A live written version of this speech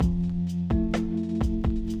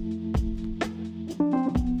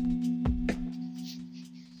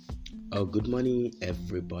Good morning,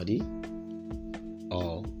 everybody,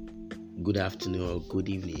 or good afternoon, or good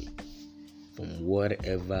evening, from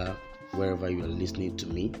wherever you are listening to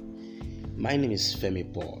me. My name is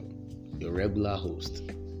Femi Paul, your regular host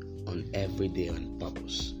on Everyday on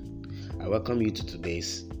Purpose. I welcome you to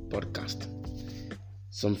today's podcast.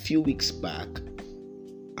 Some few weeks back,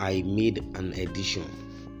 I made an edition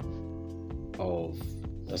of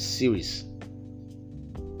a series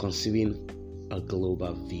conceiving a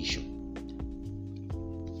global vision.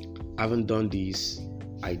 Having done this,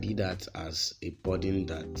 I did that as a burden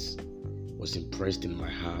that was impressed in my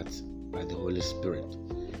heart by the Holy Spirit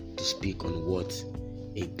to speak on what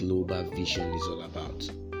a global vision is all about.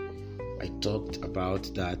 I talked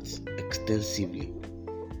about that extensively,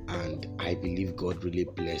 and I believe God really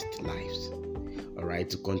blessed lives. Alright,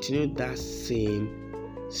 to continue that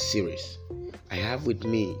same series, I have with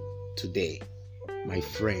me today my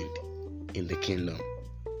friend in the kingdom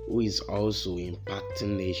who is also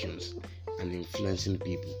impacting nations and influencing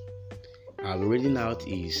people. I'll be reading out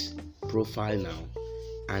his profile now,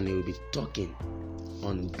 and he will be talking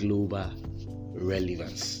on global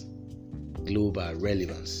relevance. Global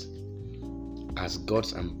relevance. As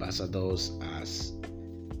God's ambassadors, as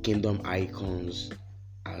kingdom icons,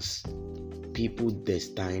 as people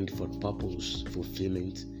destined for purpose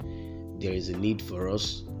fulfillment, there is a need for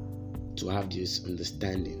us to have this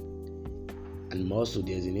understanding, and more so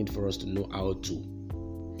there's a need for us to know how to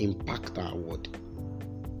impact our world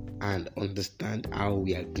and understand how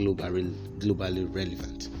we are globally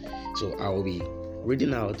relevant. So I will be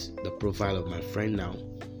reading out the profile of my friend now.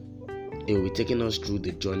 He will be taking us through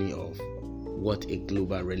the journey of what a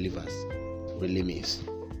global relevance really means.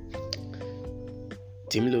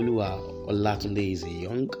 Temiloluwa Olatunde is a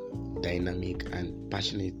young, dynamic, and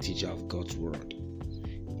passionate teacher of God's Word.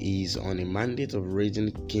 He is on a mandate of raising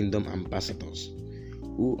kingdom ambassadors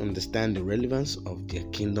who understand the relevance of their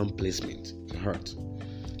kingdom placement on earth.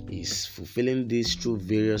 He is fulfilling this through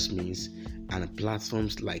various means and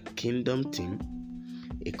platforms like Kingdom Team,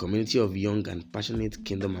 a community of young and passionate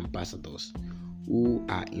kingdom ambassadors who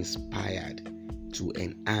are inspired to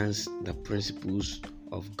enhance the principles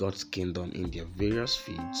of God's kingdom in their various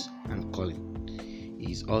fields and calling.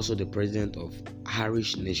 He is also the president of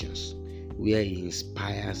Irish Nations, where he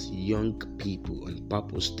inspires young people on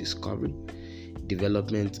purpose discovery,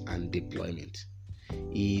 development, and deployment.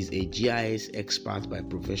 He is a GIS expert by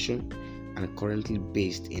profession and currently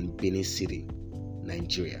based in Benin City,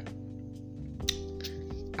 Nigeria.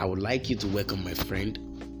 I would like you to welcome my friend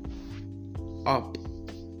up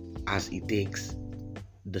as he takes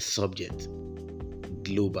the subject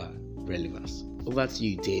global relevance. Over to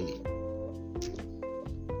you, Tammy.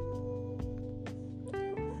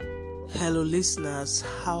 Hello listeners,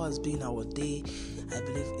 how has been our day? I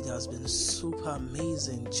believe it has been super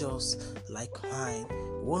amazing, just like mine.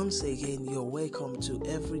 Once again, you're welcome to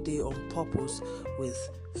Everyday on Purpose with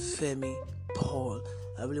Femi Paul.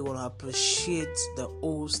 I really want to appreciate the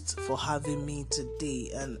host for having me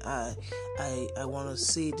today, and I want to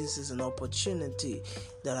say this is an opportunity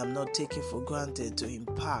that I'm not taking for granted to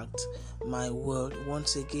impact my world.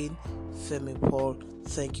 Once again, Femi Paul,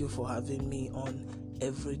 thank you for having me on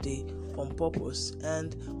Everyday on Purpose,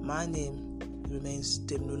 and my name remains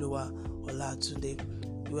Temiloluwa Olatunde.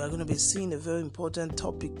 We are going to be seeing a very important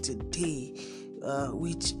topic today,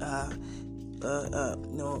 which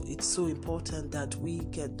it's so important that we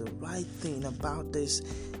get the right thing about this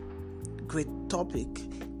great topic.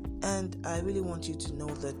 And I really want you to know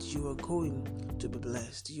that you are going to be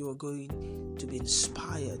blessed. You are going to be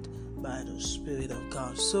inspired by the Spirit of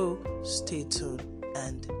God. So stay tuned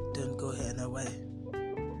and don't go anywhere.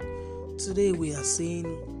 Today we are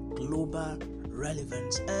seeing global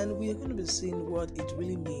relevance, and we are going to be seeing what it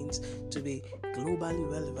really means to be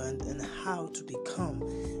globally relevant and how to become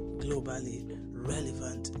globally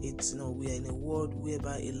relevant. We are in a world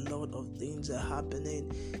whereby a lot of things are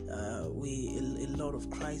happening. A lot of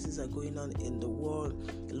crises are going on in the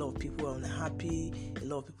world. A lot of people are unhappy. A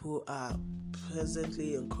lot of people are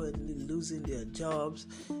presently and currently losing their jobs.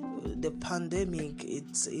 The pandemic,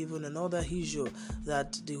 it's even another issue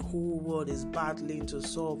that the whole world is battling to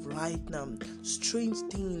solve right now. Strange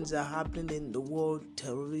things are happening in the world.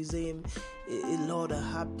 Terrorism, a lot of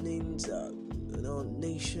happenings.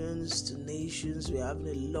 Nations to nations, we're having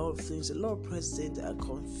a lot of things. A lot of presidents are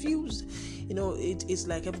confused. It's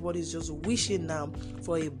like everybody's just wishing now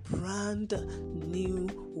for a brand new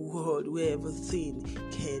world where everything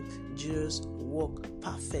can just work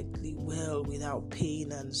perfectly well without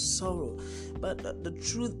pain and sorrow. But the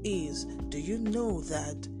truth is, do you know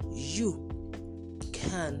that you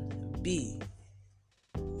can be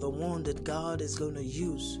the one that God is going to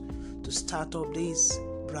use to start up this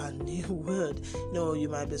brand new word. No, you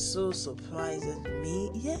might be so surprised at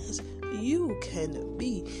me. Yes, you can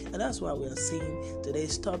be. And that's why we are saying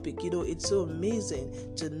today's topic. It's so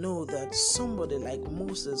amazing to know that somebody like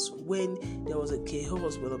Moses, when there was a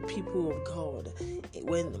chaos with the people of God,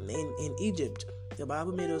 when in Egypt, the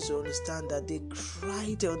Bible made us to understand that they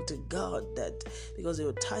cried unto God, that because they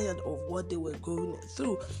were tired of what they were going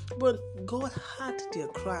through. But God had their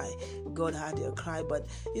cry. But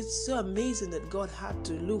it's so amazing that God had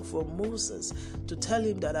to look for Moses to tell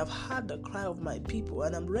him that I've heard the cry of my people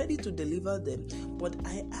and I'm ready to deliver them, but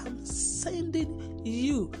I am sending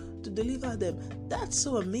you to deliver them. That's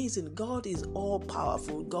so amazing. God is all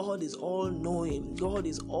powerful. God is all knowing. God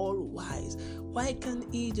is all wise. Why can't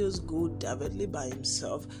he just go directly by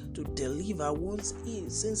himself to deliver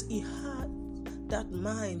since he had that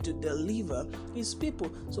mind to deliver his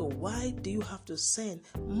people? So why do you have to send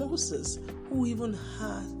Moses, who even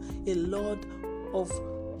has a lot of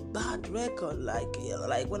bad record? Like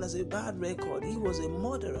when I say bad record, he was a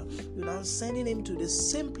murderer. You're now sending him to the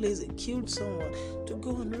same place he killed someone to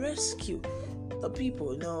go and rescue the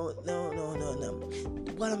people. No.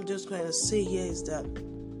 What I'm just trying to say here is that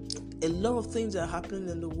a lot of things are happening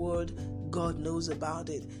in the world. God knows about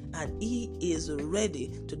it and he is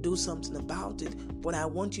ready to do something about it. But I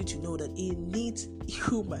want you to know that he needs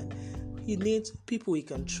human. He needs people he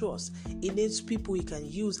can trust. He needs people he can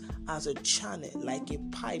use as a channel, like a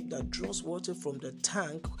pipe that draws water from the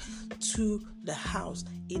tank to the house.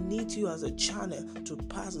 He needs you as a channel to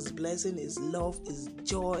pass his blessing, his love, his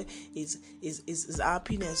joy, his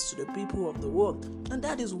happiness to the people of the world. And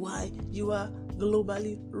that is why you are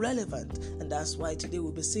globally relevant. And that's why today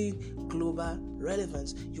we'll be seeing global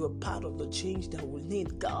relevance. You are part of the change that we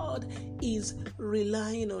need. God is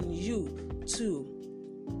relying on you to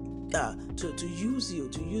use you,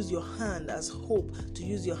 to use your hand as hope, to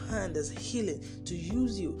use your hand as healing, to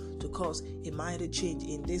use you to cause a mighty change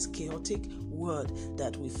in this chaotic world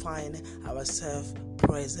that we find ourselves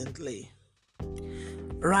presently.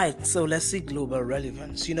 Right, so let's see global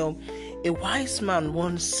relevance. A wise man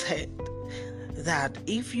once said that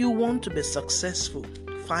if you want to be successful,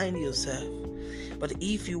 find yourself. But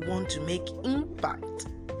if you want to make impact,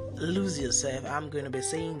 lose yourself. I'm going to be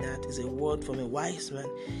saying that is a word from a wise man.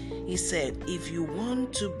 He said, if you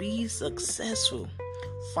want to be successful,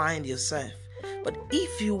 find yourself. But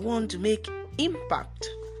if you want to make impact,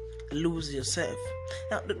 lose yourself.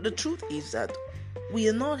 Now, the truth is that we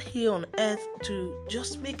are not here on earth to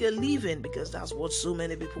just make a living, because that's what so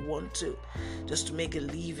many people want to. Just to make a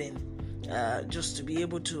living. Just to be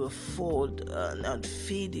able to afford and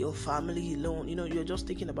feed your family alone. You're just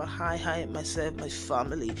thinking about hi, myself, my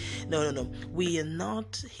family. No. We are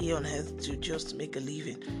not here on earth to just make a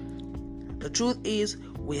living. The truth is,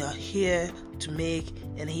 we are here to make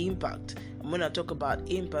an impact. And when I talk about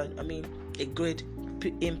impact, I mean a great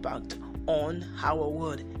impact on our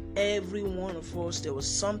world. Every one of us, there was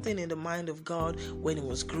something in the mind of God when he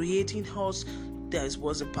was creating us. There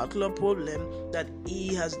was a particular problem that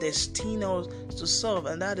he has destined us to solve,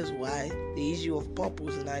 and that is why the issue of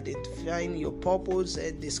purpose and identifying your purpose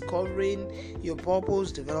and discovering your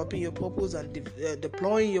purpose, developing your purpose, and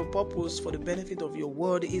deploying your purpose for the benefit of your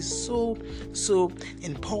world is so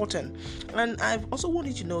important. And I also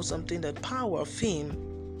wanted to know something, that power, fame,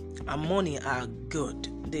 and money are good.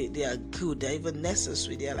 They are good. They're even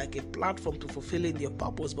necessary. They are like a platform to fulfilling your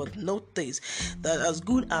purpose. But note this, that as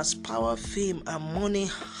good as power, fame, and money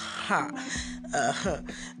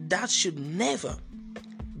that should never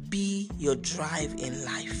be your drive in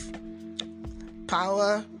life.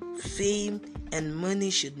 Power, fame, and money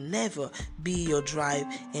should never be your drive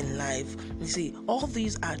in life. You see, all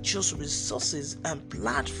these are just resources and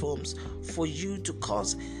platforms for you to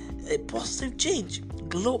cause a positive change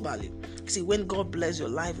globally. See, when God bless your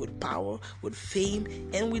life with power, with fame,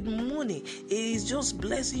 and with money, it is just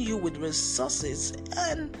blessing you with resources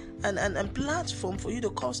and platform for you to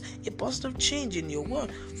cause a positive change in your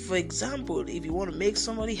world. For example, if you want to make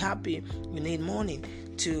somebody happy, you need money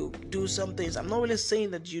to do some things. I'm not really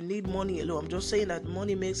saying that you need money alone. I'm just saying that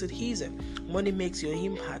money makes it easier. Money makes your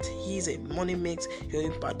impact easy. Money makes your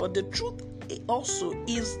impact. But the truth also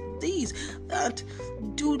is this, that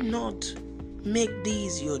do not make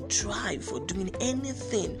these your drive for doing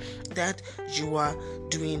anything that you are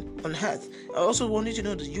doing on earth. I also wanted to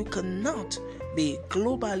know that you cannot be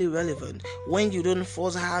globally relevant when you don't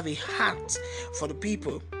first have a heart for the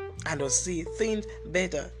people and to see things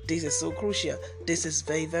better. This is so crucial. This is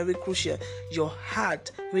very, very crucial. Your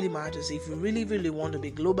heart really matters. If you really, really want to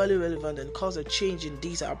be globally relevant and cause a change in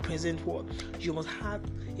this our present world, you must have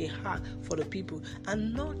a heart for the people,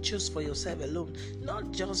 and not just for yourself alone.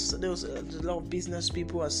 Not just those a lot of business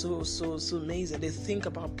people are so amazing. They think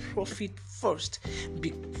about profit first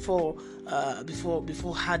before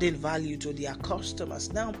adding value to their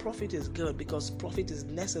customers. Now, profit is good because profit is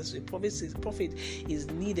necessary. Profit is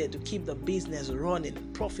needed to keep the business running.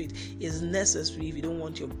 Profit is necessary if you don't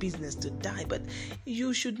want your business to die. But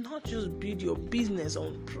you should not just build your business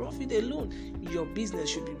on profit alone. Your business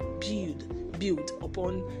should be built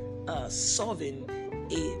upon solving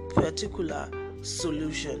a particular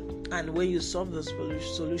solution. And when you solve the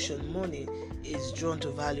solution, money is drawn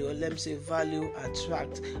to value, or let me say value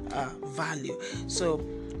attract value. So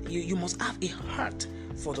you must have a heart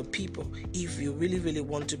for the people if you really, really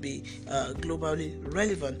want to be globally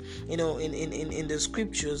relevant. In the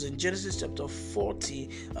scriptures in Genesis chapter 40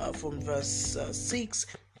 from verse 6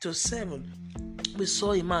 to 7, we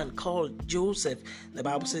saw a man called Joseph. The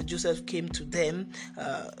Bible says Joseph came to them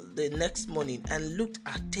the next morning and looked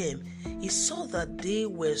at them. He saw that they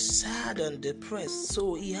were sad and depressed.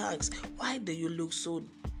 So he asked, "Why do you look so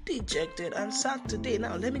dejected and sad today?"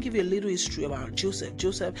 Now, let me give you a little history about Joseph.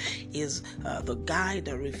 Joseph is the guy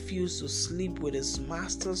that refused to sleep with his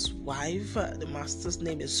master's wife. The master's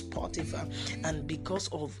name is Potiphar, and because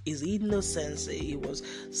of his innocence, he was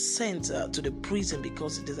sent to the prison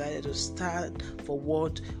because he decided to stand for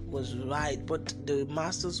what was right. But the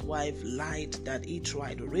master's wife lied that he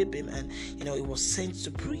tried to rape him, and he was sent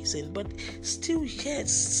to prison. But still, yet,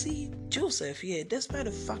 see Joseph here, despite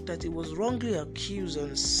the fact that he was wrongly accused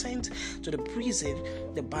and sent to the prison,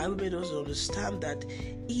 the Bible made us understand that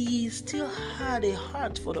he still had a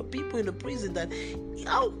heart for the people in the prison, that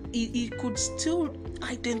he could still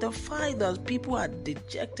identify that people are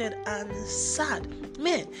dejected and sad.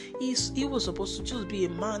 Man, he was supposed to just be a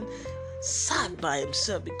man sad by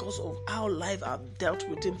himself because of how life had dealt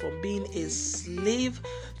with him, from being a slave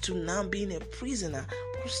to now being a prisoner.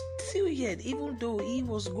 But still yet, even though he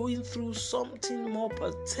was going through something more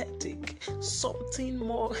pathetic, something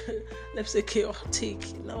more let's say chaotic,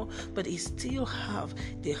 but he still have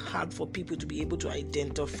the heart for people to be able to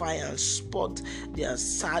identify and spot their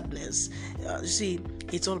sadness. You see,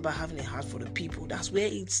 it's all about having a heart for the people. That's where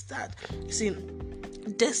it starts. You see,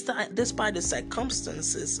 despite the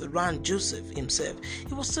circumstances around Joseph himself,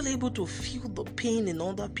 he was still able to feel the pain in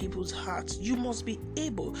other people's hearts. You must be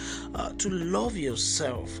able to love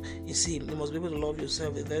yourself. You see, you must be able to love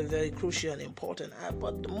yourself. It's very, very crucial and important.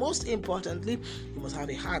 But most importantly, you must have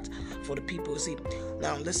a heart for the people. See,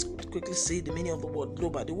 now let's quickly see the meaning of the word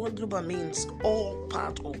global. The word global means all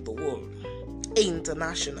part of the world,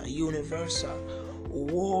 international, universal,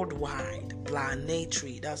 worldwide,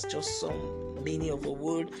 planetary. That's just some meaning of the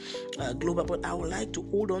word global, but I would like to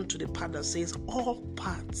hold on to the part that says all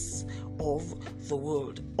parts of the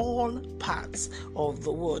world. All parts of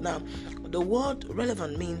the world. Now, the word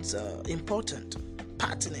relevant means important,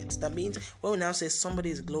 pertinent. That means when we now say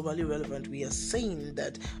somebody is globally relevant, we are saying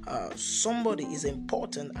that somebody is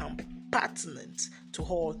important and pertinent to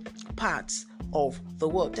all parts of the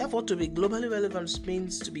world. Therefore, to be globally relevant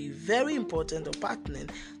means to be very important or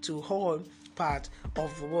pertinent to all part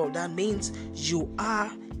of the world. That means you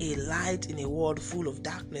are a light in a world full of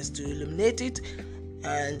darkness to illuminate it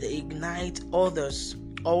and ignite others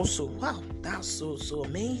also. Wow, that's so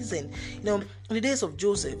amazing. In the days of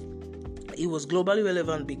Joseph, he was globally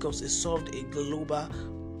relevant because he solved a global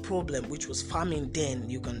problem, which was famine. Then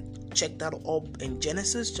you can check that up in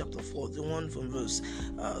Genesis chapter 41 from verse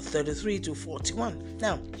 33 to 41.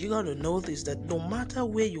 Now, you got to notice that no matter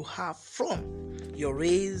where you are from, your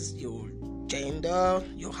race, your gender,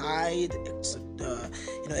 your height,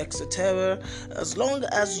 etc., as long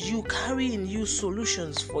as you carry in you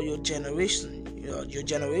solutions for your generation,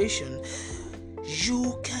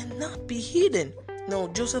 you cannot be hidden. No,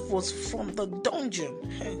 Joseph was from the dungeon.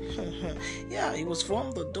 Yeah, he was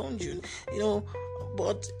from the dungeon.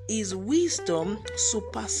 But his wisdom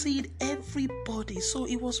supersedes everybody. So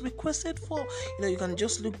it was requested for. You can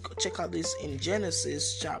just check out this in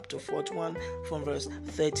Genesis chapter 41 from verse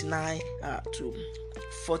 39 to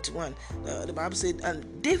 41. The Bible said,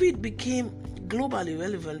 and David became globally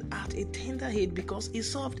relevant at a tender age because he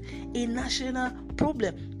solved a national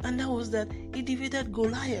problem, and that was that he defeated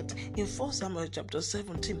Goliath. In 1 Samuel chapter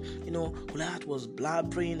 17, Goliath was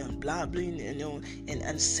blabbering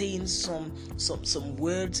and saying some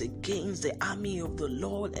words against the army of the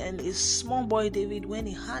Lord, and his small boy David, when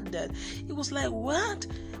he heard that, he was like, what?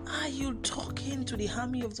 Are you talking to the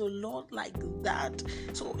army of the Lord like that?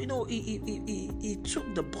 So, he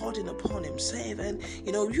took the burden upon himself. And,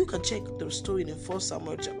 you can check the story in 1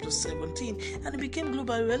 Samuel chapter 17. And it became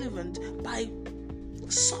globally relevant by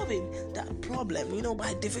solving that problem,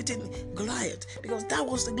 by defeating Goliath. Because that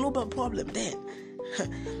was the global problem then.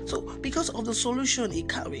 So, because of the solution he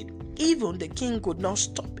carried, even the king could not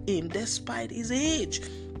stop him despite his age.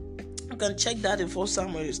 You can check that in 1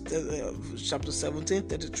 Samuel chapter 17,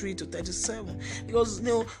 33 to 37. Because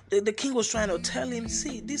the king was trying to tell him,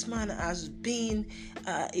 see, this man has been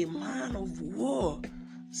a man of war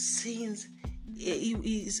since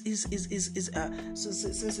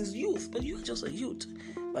since his youth, but you are just a youth.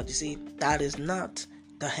 But you see, that is not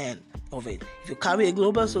the end of it. If you carry a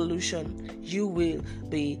global solution, you will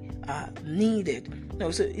be needed.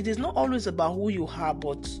 So it is not always about who you are,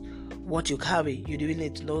 but what you carry. You really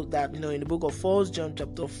need to know that. In the book of 1 John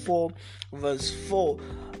chapter 4, verse 4,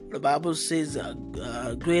 the Bible says,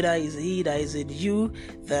 greater is he that is in you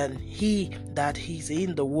than he that is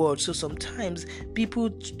in the world. So sometimes people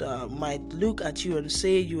might look at you and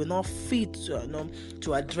say you are not fit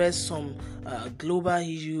to address some global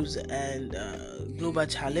issues and global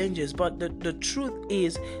challenges. But the truth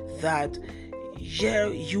is that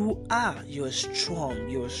you are strong.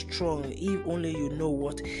 If only you know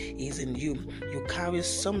what is in you. You carry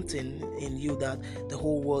something in you that the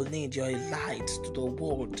whole world needs. You're a light to the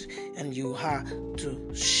world, and you have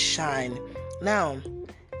to shine. Now,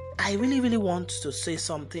 I really want to say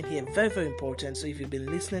something here, very, very important. So if you've been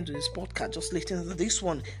listening to this podcast, just listen to this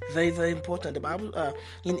one, very, very important. The Bible,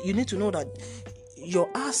 you need to know that your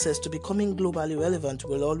access to becoming globally relevant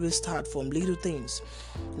will always start from little things.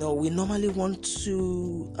 We normally want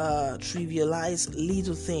to trivialize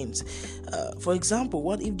little things. For example,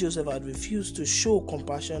 what if Joseph had refused to show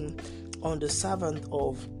compassion on the servant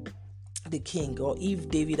of the king, or if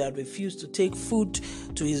David had refused to take food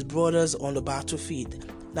to his brothers on the battlefield?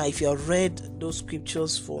 Now, if you have read those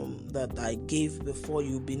scriptures from that I gave before,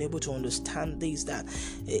 you've been able to understand this, that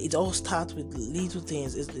it all starts with little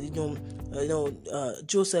things.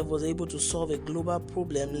 Joseph was able to solve a global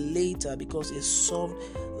problem later because he solved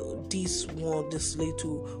this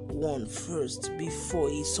little one first. Before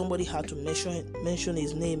somebody had to mention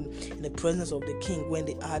his name in the presence of the king when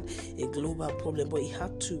they had a global problem, but he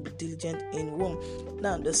had to be diligent in one.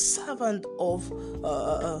 Now, the servant of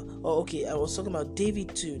I was talking about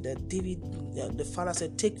David too. That David, the father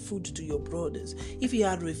said, take food to your brothers. If he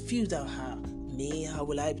had refused, how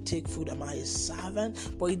will I take food? Am I a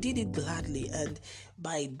servant? But he did it gladly, and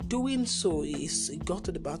by doing so, he got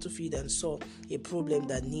to the battlefield and saw a problem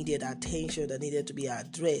that needed attention, that needed to be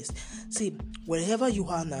addressed. See, wherever you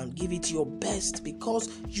are now, give it your best, because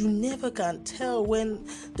you never can tell when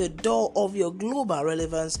the door of your global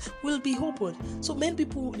relevance will be opened. So many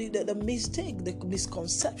people, the mistake, the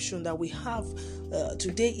misconception that we have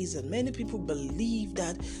today is that many people believe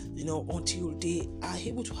that, until they are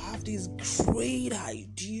able to have this great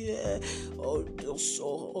idea or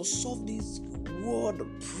solve this world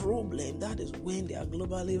problem, that is when they are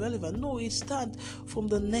globally relevant. No, it starts from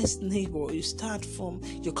the next neighbor. It starts from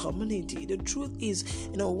your community. The truth is,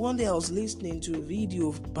 one day I was listening to a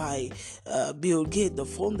video by Bill Gates, the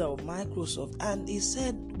founder of Microsoft, and he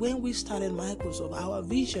said when we started Microsoft, our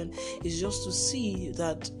vision is just to see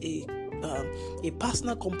that a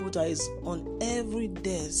personal computer is on every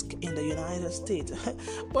desk in the United States.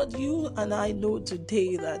 But you and I know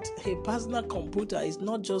today that a personal computer is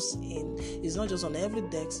not just on every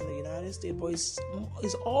desk in the United States, but it's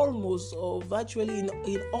almost or virtually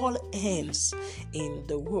in all hands in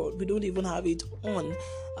the world. We don't even have it on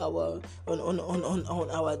our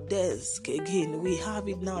desk. Again, we have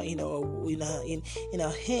it now in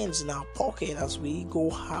our hands, in our pocket, as we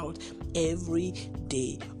go out every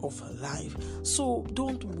day of life. So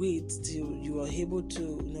don't wait till you are able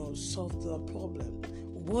to solve the problem.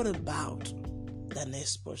 What about the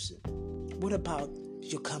next person? What about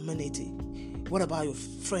your community? What about your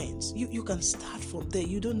friends? You can start from there.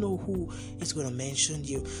 You don't know who is going to mention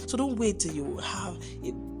you. So don't wait till you have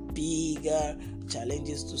a bigger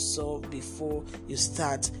challenges to solve before you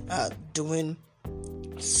start doing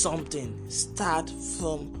something. Start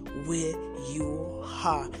from where you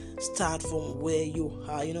are. Start from where you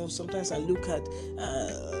are. Sometimes I look at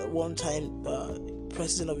one time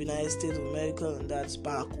President of the United States of America, and that's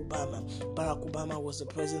Barack Obama. Barack Obama was the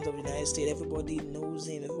President of the United States. Everybody knows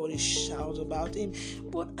him. Everybody shouts about him.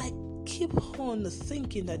 But I keep on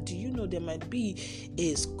thinking that, do you know there might be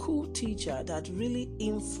a school teacher that really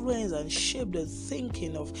influenced and shaped the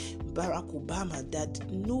thinking of Barack Obama that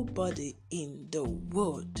nobody in the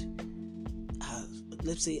world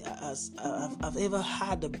let's say, as I've ever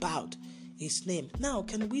heard about his name. Now,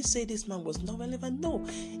 can we say this man was not relevant? No,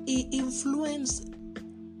 he influenced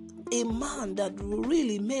a man that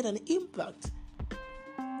really made an impact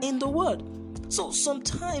in the world. So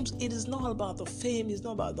sometimes it is not about the fame, it's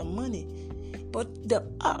not about the money, but the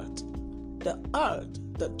art,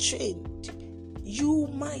 the change. Your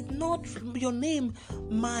name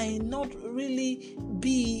might not really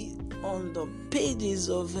be on the pages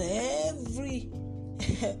of every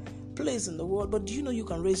place in the world, but do you know you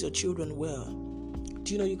can raise your children well?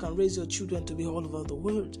 Do you know you can raise your children to be all over the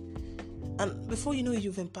world? And before you know it,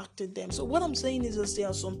 you've impacted them. So what I'm saying is that there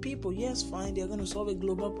are some people, yes, fine, they're going to solve a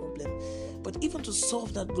global problem. But even to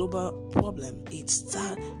solve that global problem, it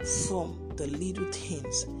starts from the little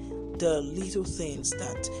things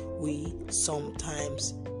that we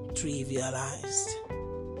sometimes trivialize.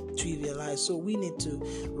 So we need to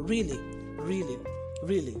really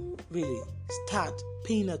start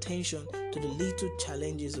paying attention to the little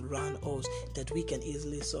challenges around us that we can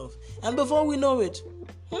easily solve. And before we know it,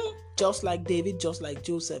 just like David, just like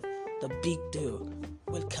Joseph, the big deal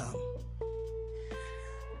will come.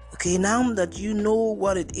 Okay, now that you know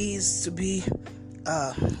what it is to be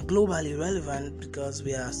globally relevant, because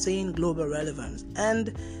we are saying global relevance,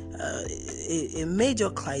 and a major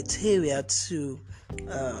criteria to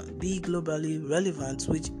be globally relevant,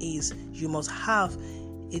 which is you must have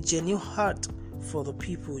a genuine heart for the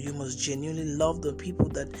people. You must genuinely love the people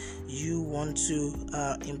that you want to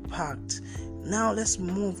impact. Now let's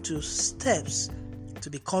move to steps to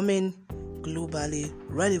becoming globally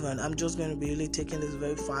relevant. I'm just going to be really taking this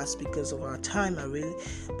very fast because of our time. I really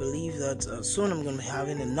believe that soon I'm going to be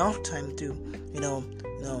having enough time to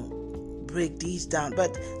break these down.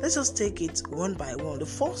 But let's just take it one by one. The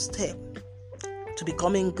first step to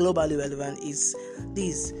becoming globally relevant is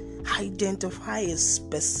this: identify a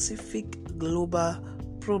specific global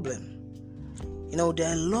problem. There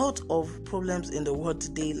are a lot of problems in the world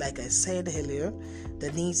today, like I said earlier,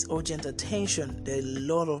 that needs urgent attention. There are a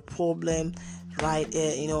lot of problems right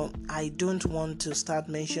here. I don't want to start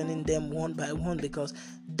mentioning them one by one because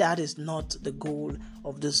that is not the goal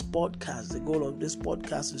of this podcast. The goal of this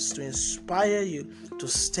podcast is to inspire you to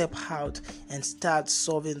step out and start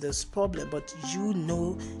solving this problem. But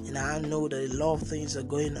and I know that a lot of things are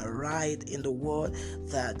going right in the world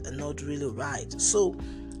that are not really right. So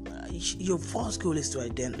your first goal is to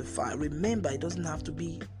identify. Remember, it doesn't have to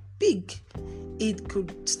be big. It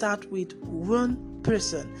could start with one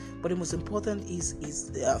person, but the most important is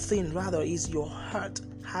your heart.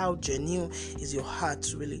 How genuine is your heart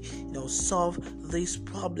to really solve this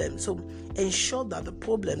problem? So ensure that the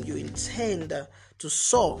problem you intend to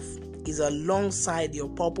solve is alongside your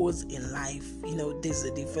purpose in life. This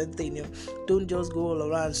is a different thing. Don't just go all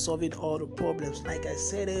around solving all the problems. Like I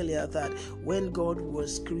said earlier, that when God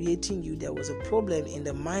was creating you, there was a problem in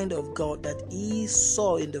the mind of God that He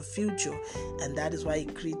saw in the future, and that is why He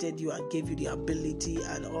created you and gave you the ability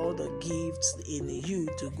and all the gifts in you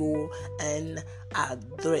to go and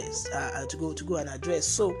address. To go and address.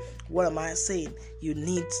 So, what am I saying? You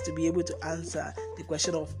need to be able to answer the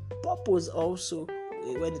question of purpose also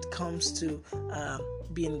when it comes to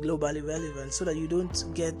being globally relevant, so that you don't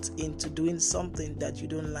get into doing something that you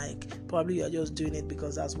don't like. Probably you are just doing it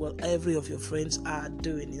because that's what every of your friends are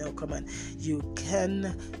doing. Come on, you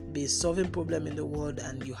can be solving problem in the world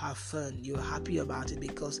and you have fun. You're happy about it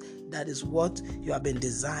because that is what you have been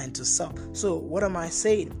designed to solve. So what am I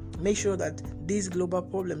saying? Make sure that this global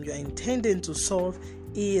problem you are intending to solve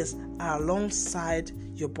is alongside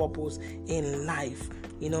your purpose in life.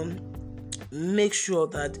 Make sure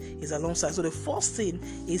that it's alongside. So the first thing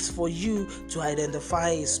is for you to identify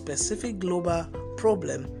a specific global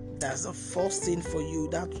problem. That's the first thing for you.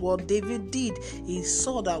 That's what David did. He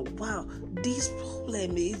saw that, wow, this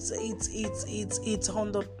problem it's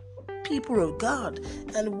on the people of God,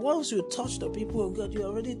 and once you touch the people of God, you're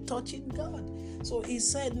already touching God. So he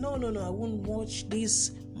said, no, I won't watch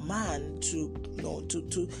this man to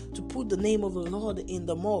put the name of the Lord in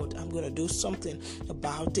the mud. I'm going to do something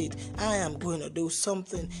about it. I am going to do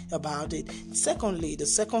something about it. Secondly, the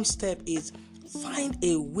second step is find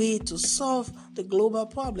a way to solve the global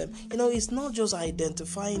problem. It's not just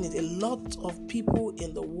identifying it. A lot of people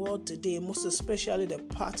in the world today, most especially the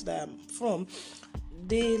part that I'm from,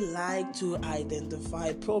 they like to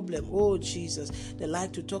identify problem. Oh Jesus, they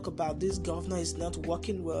like to talk about this governor is not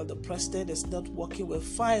working well, the president is not working well.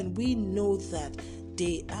 Fine, we know that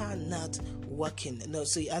they are not working. No,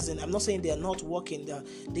 see, as in, I'm not saying they are not working.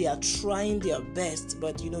 They are trying their best,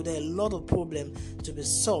 but there are a lot of problems to be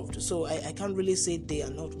solved. So I can't really say they are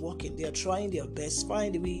not working. They are trying their best.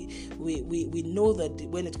 Fine, we know that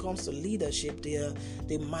when it comes to leadership,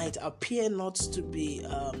 they might appear not to be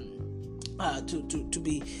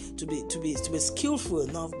to be skillful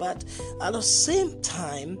enough, but at the same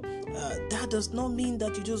time, that does not mean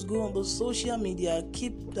that you just go on the social media,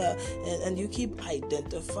 and you keep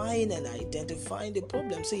identifying the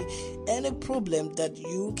problem. See, any problem that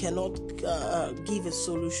you cannot give a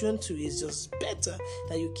solution to is just better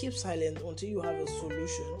that you keep silent until you have a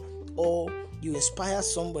solution, or you inspire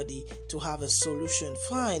somebody to have a solution.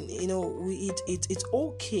 Fine, it's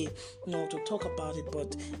okay, to talk about it,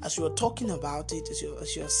 but as you are talking about it,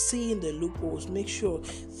 as you're seeing the loopholes, make sure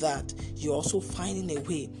that you're also finding a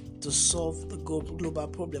way to solve the global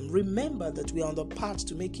problem. Remember that we are on the path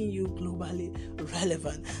to making you globally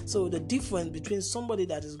relevant. So the difference between somebody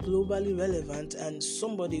that is globally relevant and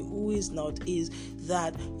somebody who is not is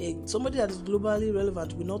that somebody that is globally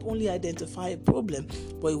relevant will not only identify a problem,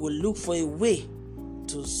 but it will look for a way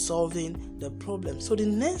to solving the problem. So the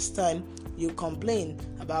next time you complain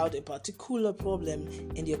about a particular problem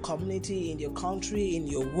in your community, in your country, in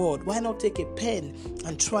your world, why not take a pen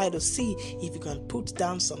and try to see if you can put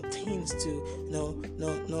down some things to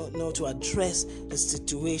to address the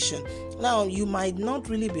situation. Now, you might not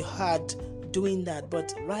really be hard doing that,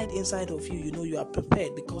 but right inside of you, you are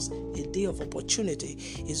prepared, because a day of opportunity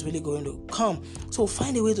is really going to come. So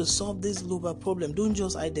find a way to solve this global problem. Don't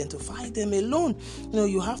just identify them alone.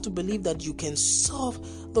 You have to believe that you can solve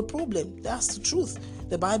the problem. That's the truth.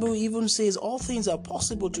 The Bible even says all things are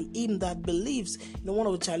possible to him that believes. One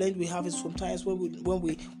of the challenges we have is sometimes when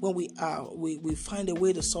we find a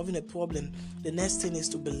way to solving a problem, the next thing is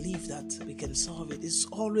to believe that we can solve it. It's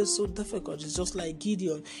always so difficult. It's just like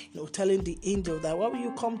Gideon, telling the angel that, why will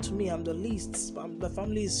you come to me? I'm the least. The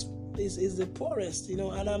family is the poorest, and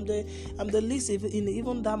I'm the least in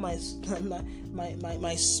even that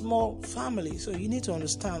my small family. So you need to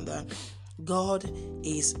understand that God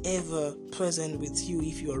is ever present with you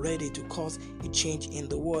if you are ready to cause a change in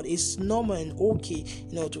the world. It's normal and okay,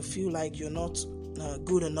 to feel like you're not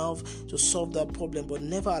good enough to solve that problem, but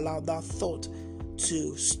never allow that thought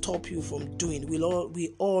to stop you from doing. We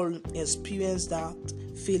all experience that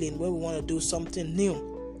feeling when we want to do something new,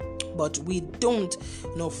 but we don't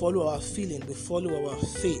follow our feeling, we follow our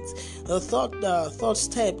faith. The third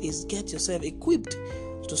step is get yourself equipped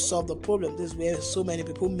to solve the problem. This is where so many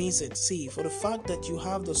people miss it. See, for the fact that you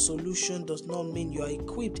have the solution does not mean you are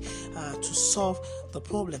equipped to solve the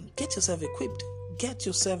problem. Get yourself equipped.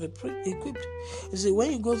 You see,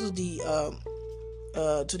 when you go to the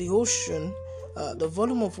ocean, the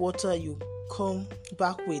volume of water you come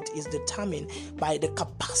back with is determined by the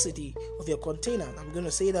capacity of your container. I'm going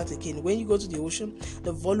to say that again. When you go to the ocean,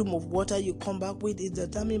 the volume of water you come back with is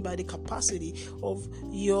determined by the capacity of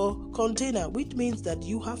your container, which means that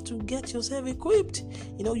you have to get yourself equipped.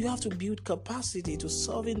 You have to build capacity to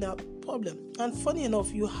solving that problem. And funny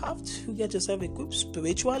enough, you have to get yourself equipped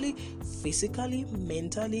spiritually, physically,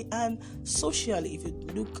 mentally, and socially. If you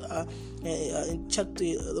look and check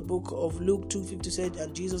the book of Luke 2:50 said,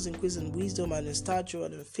 and Jesus increased in wisdom and in stature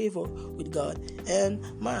and in favor with God and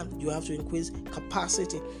man. You have to increase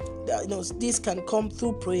capacity. This can come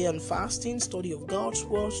through prayer and fasting, study of God's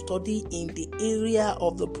word, study in the area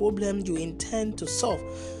of the problem you intend to solve,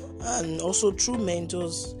 and also through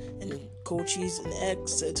mentors and coaches and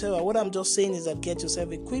etc. What I'm just saying is that get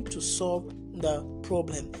yourself equipped to solve the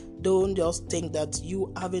problem. Don't just think that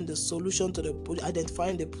you having the solution to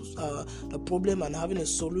identifying the problem and having a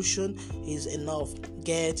solution is enough.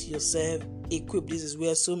 Get yourself equipped. This is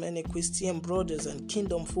where so many Christian brothers and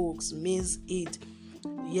kingdom folks miss it.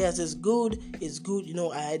 Yes, it's good.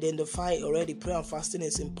 I identify already. Prayer and fasting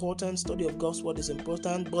is important. Study of God's word is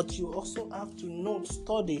important. But you also have to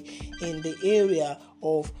study in the area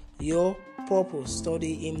of your purpose.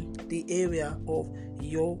 Study in the area of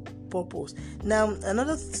your purpose. Now,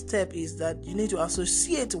 another step is that you need to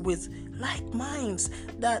associate with like minds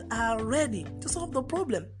that are ready to solve the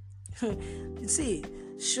problem. You see,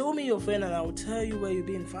 show me your friend and I will tell you where you'll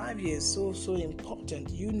be in 5 years. So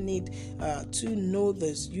important. You need to know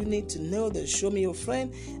this. You need to know this. Show me your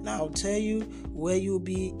friend and I'll tell you where you'll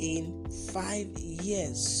be in 5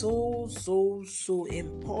 years. So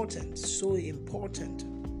important. So important.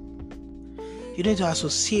 You need to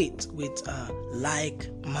associate with like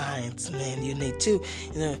minds, man. You need to,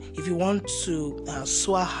 if you want to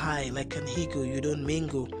soar high like an eagle, you don't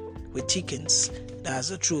mingle with chickens. That's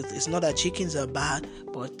the truth. It's not that chickens are bad,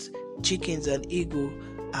 but chickens and eagle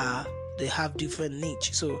are they have different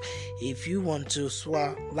niche. So if you want to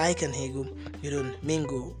swallow like an eagle, you don't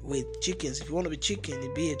mingle with chickens. If you want to be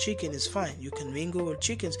chicken, be a chicken is fine. You can mingle with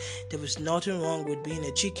chickens. There is nothing wrong with being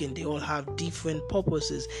a chicken. They all have different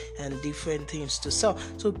purposes and different things to sell.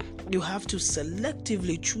 So you have to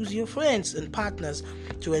selectively choose your friends and partners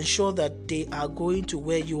to ensure that they are going to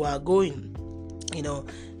where you are going.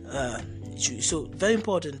 So very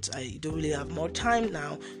important. I don't really have more time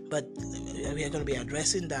now, but we are going to be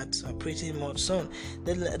addressing that pretty much soon.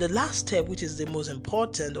 The last step, which is the most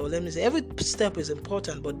important, or let me say every step is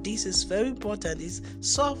important, but this is very important, is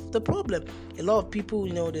solve the problem. A lot of people,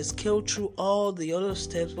 they scale through all the other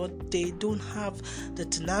steps, but they don't have the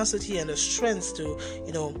tenacity and the strength to,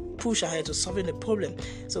 push ahead to solving the problem.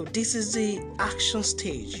 So this is the action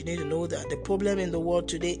stage. You need to know that the problem in the world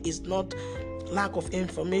today is not lack of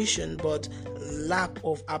information, but lack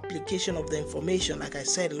of application of the information. Like I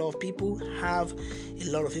said, a lot of people have a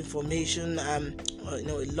lot of information, a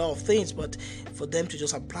lot of things, but for them to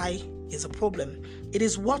just apply is a problem. It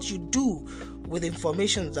is what you do with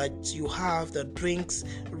information that you have that brings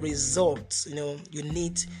results. You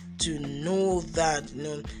need to know that.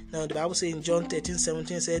 Now the Bible says in John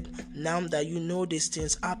 13:17 said, "Now that you know these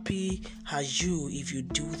things, happy are you if you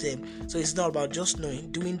do them." So it's not about just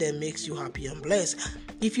knowing. Doing them makes you happy and blessed.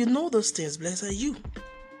 If you know those things, blessed are you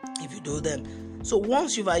if you do them. So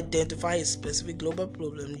once you've identified a specific global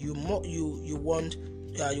problem you want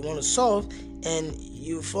to solve, and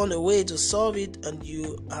you found a way to solve it, and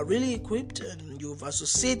you are really equipped, and you've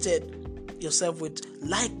associated yourself with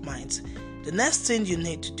like minds, the next thing you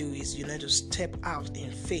need to do is you need to step out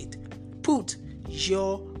in faith. Put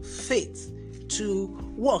your faith to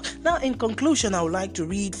work. Now, in conclusion, I would like to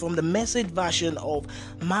read from the Message version of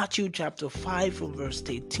Matthew chapter 5 from verse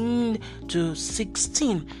 18 to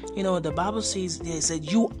 16. The Bible says, it said,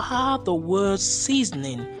 "You are the world's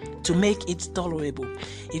seasoning to make it tolerable.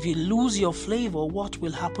 If you lose your flavor, what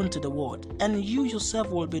will happen to the world? And you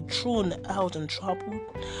yourself will be thrown out and trampled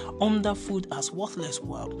underfoot as worthless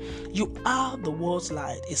world. You are the world's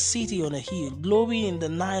light, a city on a hill, glowing in the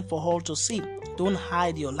night for all to see. Don't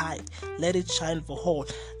hide your light. Let it shine for all.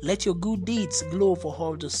 Let your good deeds glow for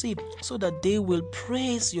all to see, so that they will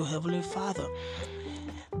praise your heavenly Father."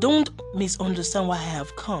 Don't misunderstand why I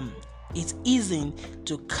have come. It's easy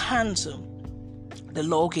to cancel the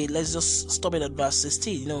law. Okay, let's just stop it at verse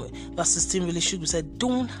 16. Verse 16 really should be said,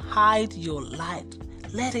 "Don't hide your light.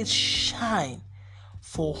 Let it shine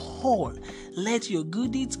for all. Let your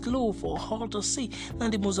good deeds glow for all to see." Now,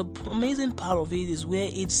 the most amazing part of it is where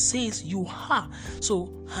it says you are. So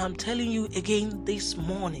I'm telling you again this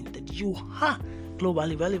morning that you are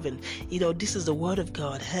globally relevant. This is the word of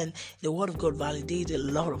God, and the word of God validates a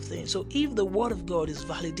lot of things. So if the word of God is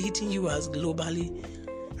validating you as globally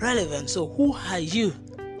relevant, so who are you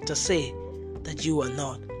to say that you are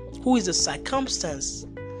not? Who is the circumstance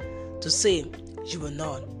to say you are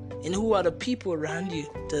not? And who are the people around you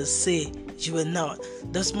to say you are not?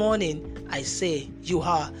 This morning, I say you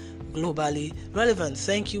are globally relevant.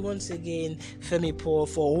 Thank you once again, Femi Paul,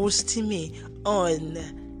 for hosting me on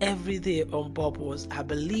Everyday on Purpose. I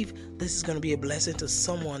believe this is going to be a blessing to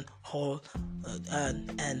someone whole,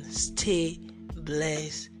 and stay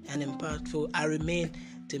blessed and impactful. I remain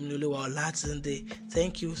Timlulu Olatunde.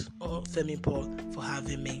 Thank you, Femi Paul, for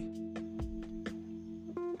having me.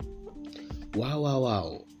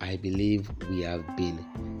 Wow. I believe we have been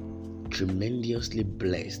tremendously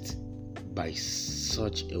blessed by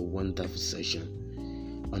such a wonderful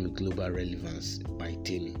session on global relevance by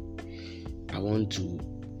Timmy. I want to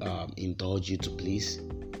indulge you to please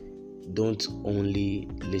don't only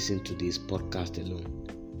listen to this podcast alone.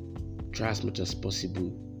 Try as much as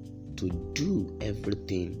possible to do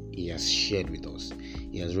everything he has shared with us.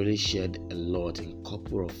 He has really shared a lot in a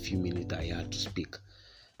couple of few minutes that I had to speak.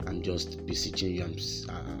 I'm just beseeching you,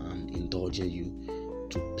 I'm indulging you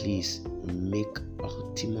to please make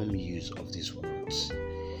optimum use of these words.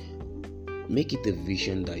 Make it a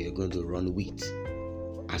vision that you're going to run with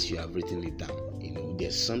as you have written it down.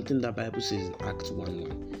 There's something that Bible says in Acts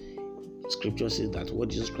 1:1. Scripture says that what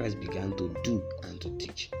Jesus Christ began to do and to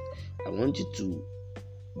teach. I want you to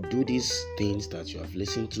do these things that you have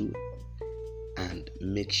listened to and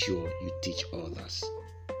make sure you teach others.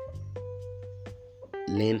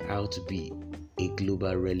 Learn how to be a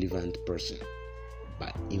global relevant person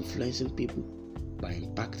by influencing people, by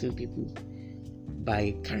impacting people,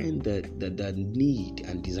 by carrying the need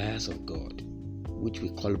and desires of God, which we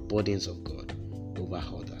call burdens of God, over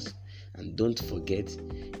others. And don't forget,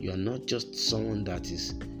 you are not just someone that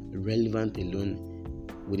is relevant alone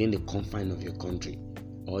within the confine of your country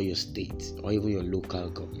or your state or even your local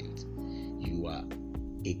government. You are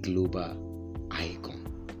a global icon,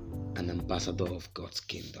 an ambassador of God's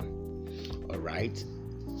kingdom. Alright?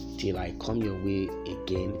 Till I come your way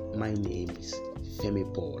again, my name is Femi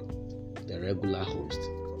Paul, the regular host,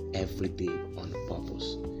 every day on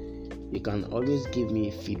purpose. You can always give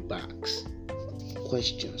me feedbacks,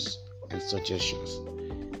 questions, and suggestions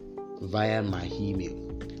via my email,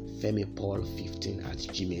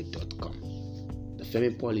 femipaul15@gmail.com. The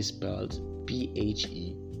Femi Paul is spelled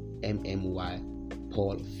PHEMMY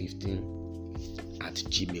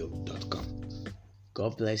Paul15@gmail.com.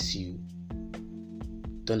 God bless you.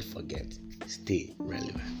 Don't forget, stay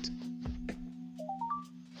relevant.